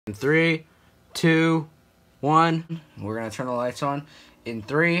In 3, 2, 1. We're gonna turn the lights on. In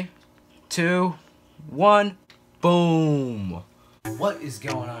 3, 2, 1. Boom! What is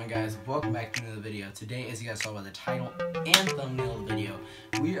going on, guys? Welcome back to another video. Today, as you guys saw by the title and thumbnail of the video,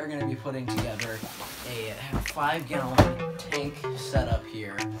 we are going to be putting together a 5-gallon tank setup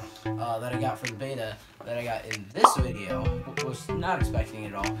here that I got for the beta that I got in this video. Was not expecting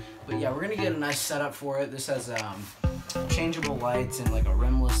it at all. But yeah, we're going to get a nice setup for it. This has changeable lights and like a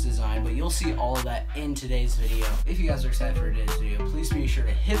rimless design, but you'll see all of that in today's video. If you guys are excited for today's video, please be sure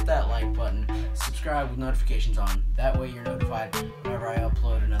to hit that like button, subscribe with notifications on. That way you're notified whenever I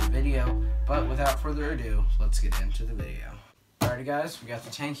upload another video. But without further ado, let's get into the video. Alrighty guys, we got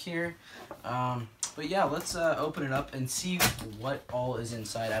the tank here. But yeah, let's open it up and see what all is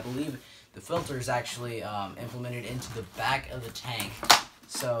inside. I believe the filter is actually implemented into the back of the tank.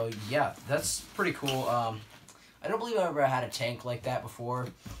 So yeah, that's pretty cool. I don't believe I've ever had a tank like that before,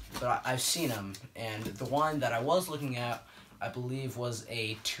 but I've seen them. And the one that I was looking at, I believe, was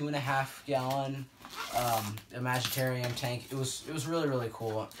a 2.5 gallon Imaginarium tank. It was really, really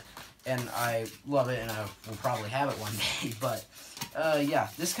cool. And I love it, and I will probably have it one day. But yeah,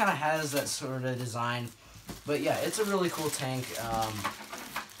 this kind of has that sort of design. But yeah, it's a really cool tank.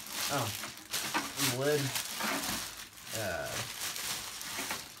 The lid.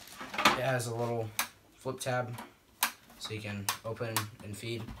 It has a little flip tab so you can open and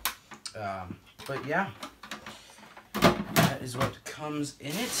feed. But yeah, that is what comes in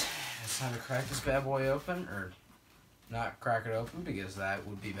it. It's time to crack this bad boy open, or not crack it open because that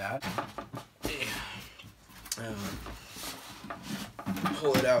would be bad.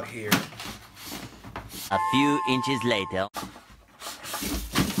 Pull it out here. A few inches later.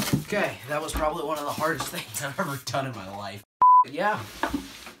 Okay, that was probably one of the hardest things I've ever done in my life. But yeah,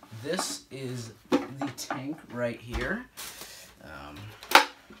 this is the tank right here.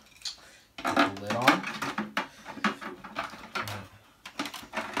 Put the lid on.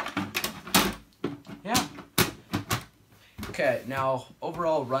 Yeah. Okay, now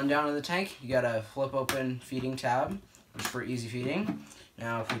overall rundown of the tank. You got a flip open feeding tab, which is for easy feeding.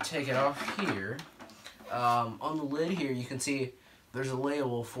 Now if we take it off here, on the lid here you can see there's a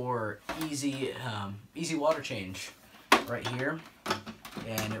label for easy water change right here.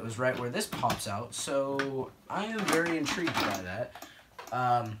 And it was right where this pops out, so I am very intrigued by that.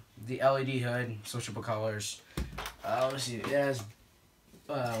 The LED hood, switchable colors. Let's see, it has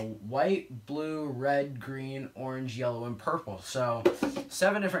white, blue, red, green, orange, yellow, and purple. So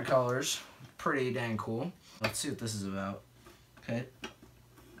 7 different colors. Pretty dang cool. Let's see what this is about. Okay.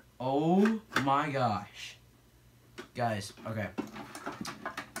 Oh my gosh. Guys, okay.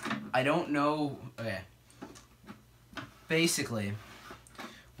 I don't know. Okay. Basically,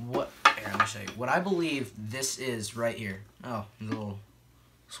 here, let me show you. What I believe this is right here. Oh, the little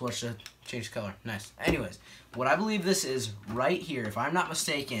switch to change the color. Nice. Anyways, what I believe this is right here, if I'm not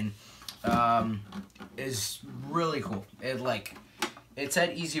mistaken, is really cool. It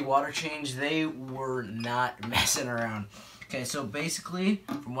said easy water change. They were not messing around. Okay, so basically,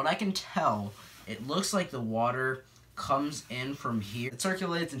 from what I can tell, it looks like the water comes in from here. It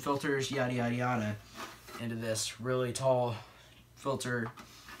circulates and filters, yada, yada, yada, into this really tall filter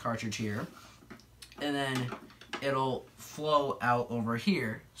cartridge here, and then it'll flow out over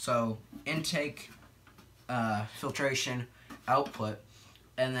here. So intake, filtration, output,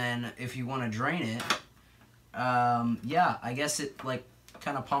 and then if you want to drain it, yeah, I guess it like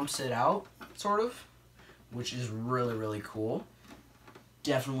kind of pumps it out, sort of, which is really, really cool.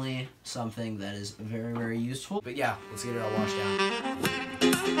 Definitely something that is very, very useful. But yeah, let's get it all washed down.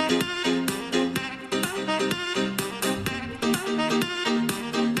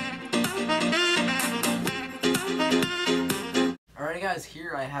 Alrighty guys,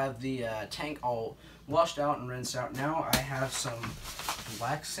 here I have the tank all washed out and rinsed out. Now I have some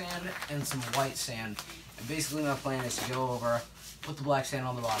black sand and some white sand. And basically my plan is to go over, put the black sand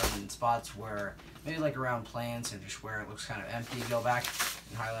on the bottom in spots where, maybe like around plants and just where it looks kind of empty, go back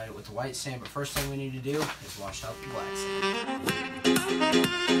and highlight it with the white sand. But first thing we need to do is wash out the black sand.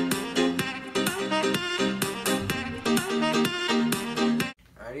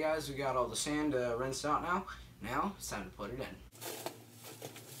 Alrighty guys, we got all the sand rinsed out now. Now it's time to put it in.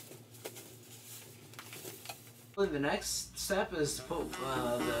 The next step is to put the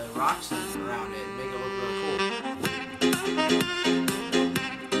rocks around it and make it look really cool.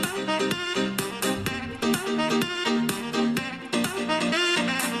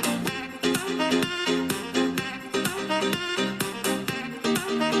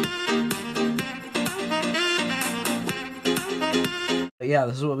 But yeah,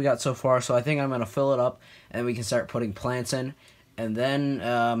 this is what we got so far. So I think I'm going to fill it up and we can start putting plants in. And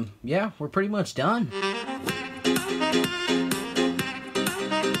then, yeah, we're pretty much done.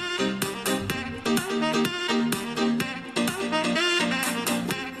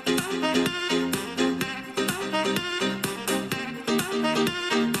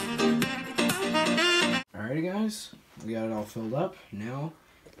 Alrighty guys, we got it all filled up. Now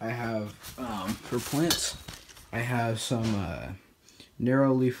I have, for plants, I have some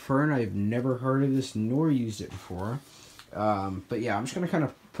narrow leaf fern. I've never heard of this nor used it before. But yeah, I'm just going to kind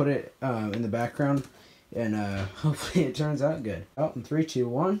of put it in the background, and hopefully it turns out good. Oh, in 3, 2,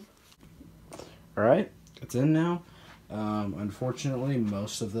 1. Alright, it's in now. Unfortunately,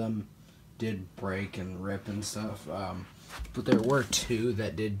 most of them did break and rip and stuff. But there were 2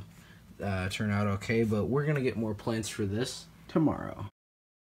 that did turn out okay, but we're going to get more plants for this tomorrow.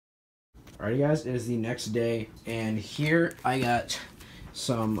 Alrighty guys, it is the next day, and here I got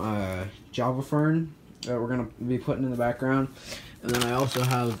some Java fern that we're going to be putting in the background. And then I also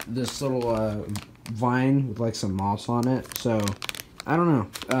have this little vine with like some moss on it. So, I don't know.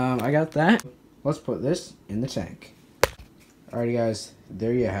 I got that. Let's put this in the tank. Alrighty guys,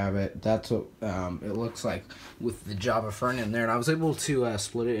 there you have it. That's what it looks like with the Java fern in there. And I was able to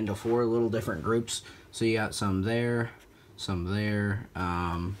split it into 4 little different groups. So you got some there,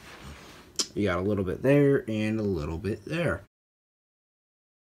 you got a little bit there, and a little bit there.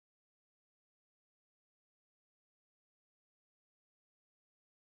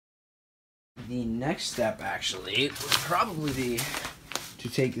 The next step actually would probably be to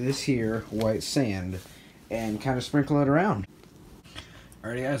take this here white sand and kind of sprinkle it around.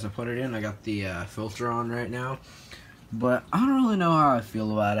 Alrighty guys, I put it in. I got the filter on right now, but I don't really know how I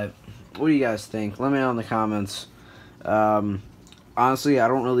feel about it. What do you guys think? Let me know in the comments. Honestly, I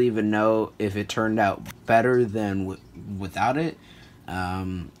don't really even know if it turned out better than without it.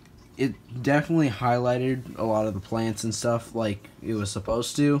 It definitely highlighted a lot of the plants and stuff like it was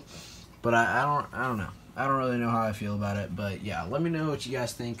supposed to, but I don't know. I don't really know how I feel about it, but yeah, let me know what you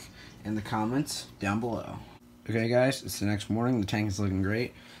guys think in the comments down below. Okay guys, it's the next morning. The tank is looking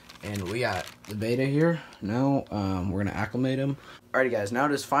great, and we got the beta here. Now we're gonna acclimate him. Alrighty guys, now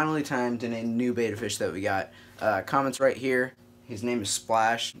it is finally time to name the new beta fish that we got. Comments right here. His name is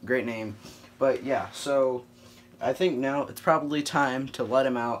Splash. Great name. But yeah, so I think now it's probably time to let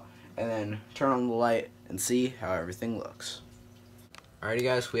him out and then turn on the light and see how everything looks. Alrighty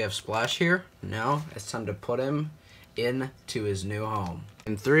guys, we have Splash here. Now it's time to put him into his new home.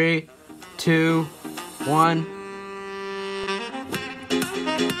 In 3, 2, 1.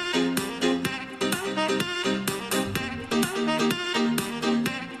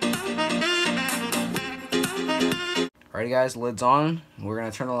 Alrighty guys, lid's on. We're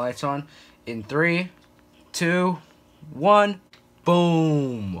gonna turn the lights on. In 3, 2, 1.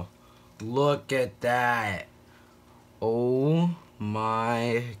 Boom! Look at that. Oh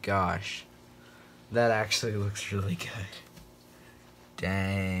my gosh. That actually looks really good.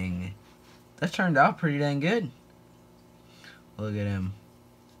 Dang. That turned out pretty dang good. Look at him.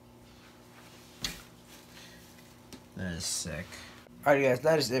 That is sick. Alright guys,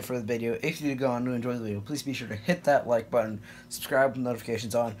 that is it for the video. If you did go on to enjoy the video, please be sure to hit that like button, subscribe with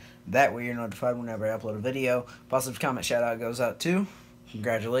notifications on. That way you're notified whenever I upload a video. Positive comment shout out goes out too.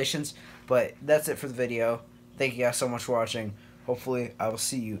 Congratulations. But that's it for the video. Thank you guys so much for watching. Hopefully I will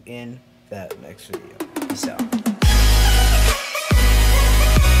see you in that next video. Peace out.